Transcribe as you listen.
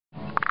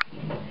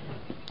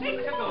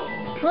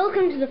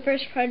Welcome to the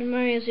first part of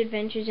Mario's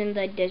Adventures in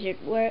the desert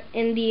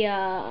in the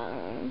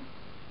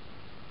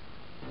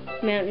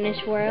mountainous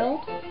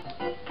world.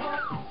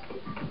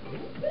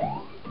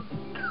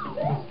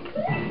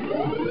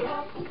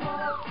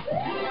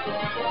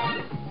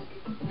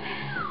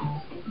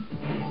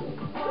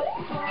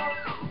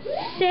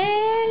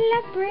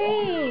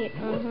 Celebrate!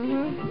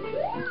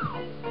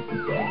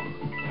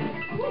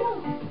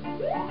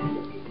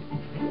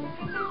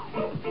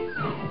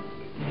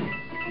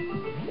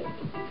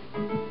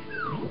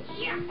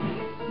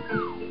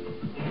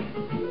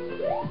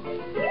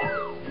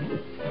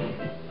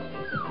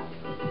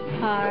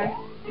 Car.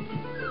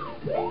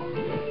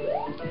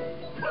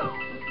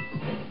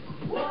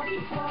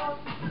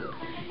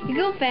 You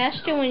go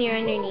faster when you're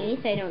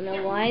underneath. I don't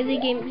know why the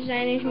game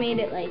designers made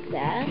it like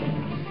that.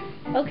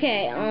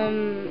 Okay,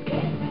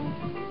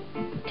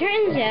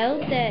 turns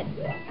out that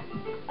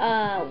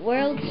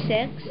World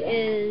 6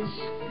 is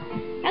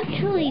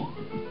actually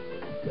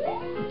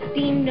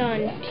themed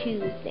on two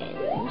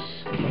things.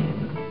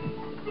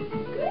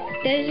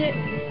 Desert,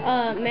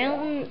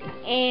 mountain,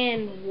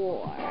 and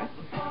war.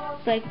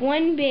 It's like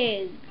one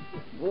big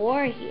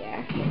war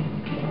here.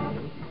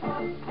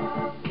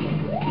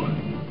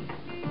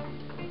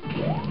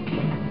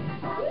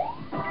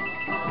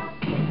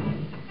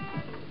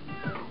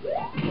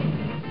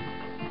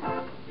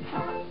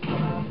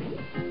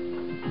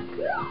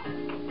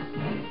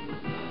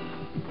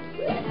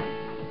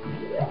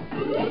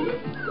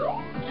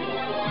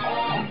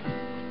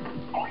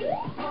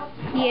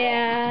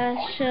 Yeah,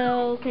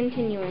 so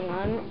continuing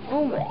on.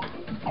 Oh my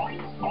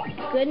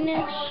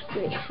goodness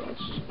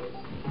gracious.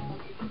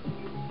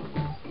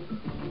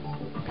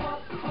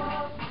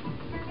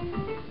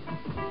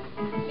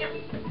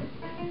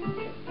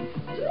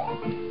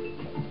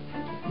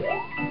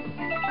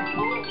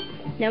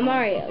 Now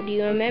Mario, do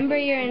you remember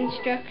your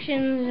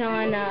instructions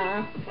on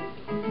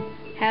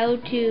how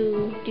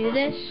to do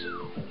this?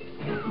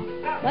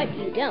 What,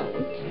 you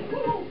don't?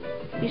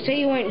 You say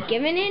you weren't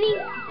given any?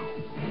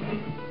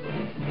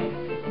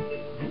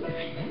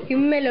 You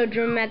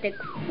melodramatic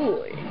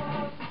fool.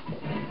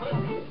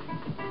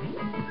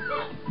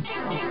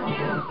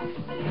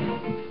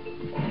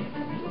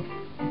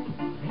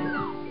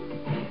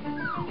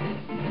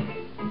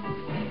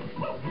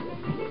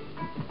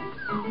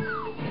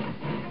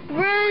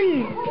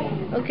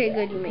 Run! Okay,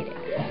 good, you made it.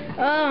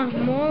 Oh,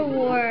 more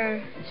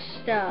war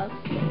stuff.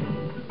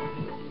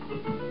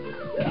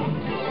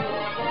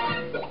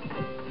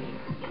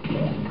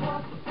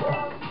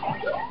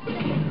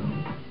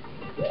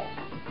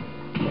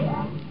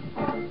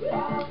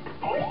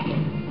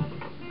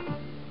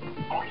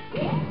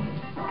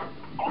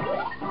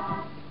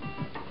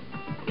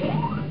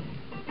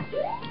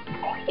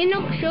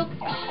 Inukshooks.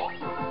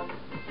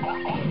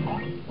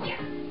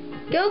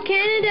 Go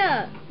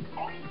Canada!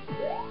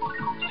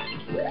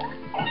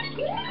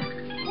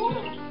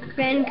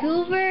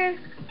 Vancouver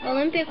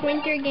Olympic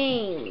Winter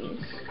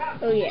Games.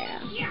 Oh yeah.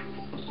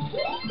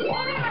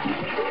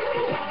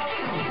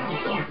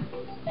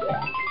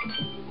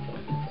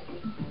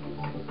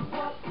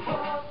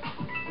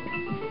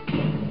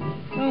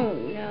 Oh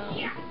no.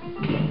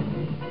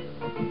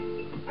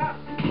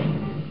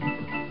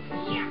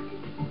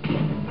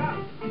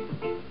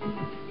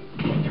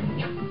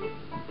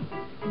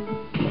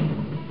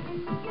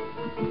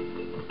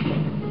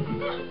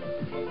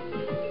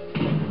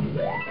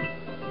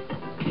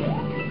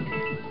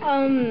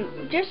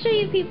 Just so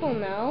you people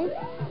know,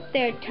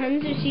 there are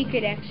tons of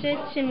secret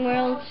exits in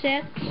World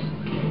 6.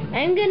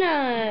 I'm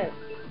gonna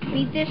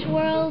beat this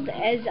world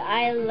as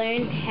I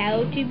learned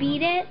how to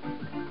beat it.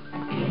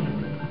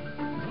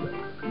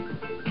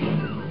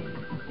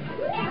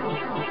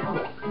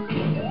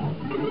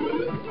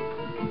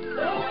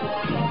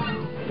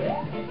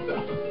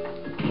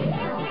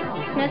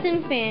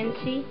 Nothing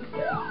fancy.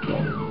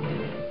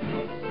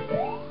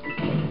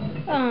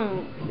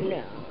 Oh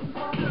no.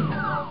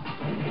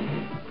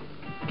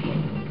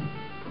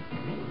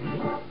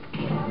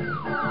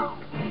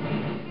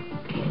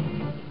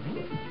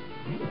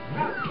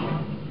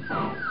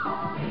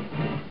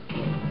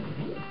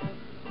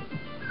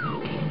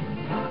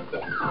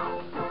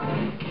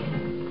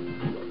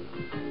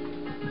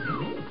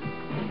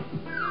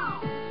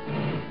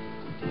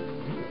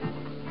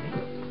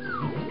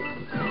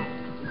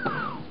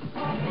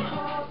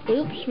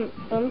 Oops,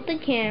 bumped the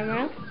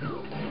camera.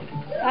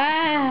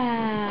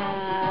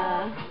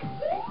 Ah!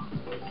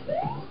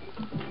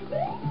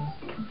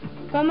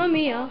 Mamma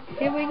mia,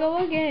 here we go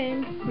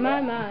again. My.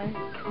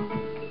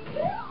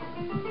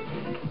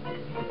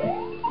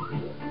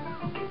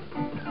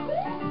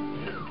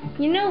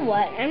 You know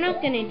what? I'm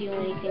not gonna do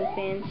anything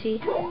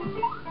fancy.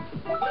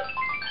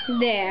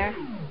 There.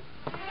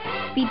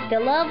 Beat the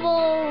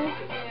level.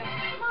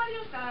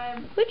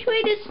 Which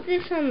way does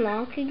this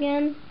unlock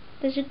again?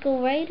 Does it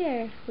go right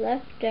or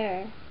left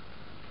or?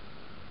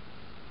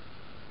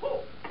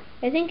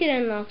 I think it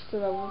unlocks the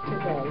level to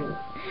the...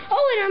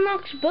 Oh, it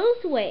unlocks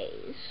both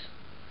ways.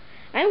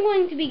 I'm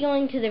going to be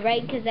going to the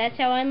right because that's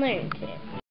how I learned it.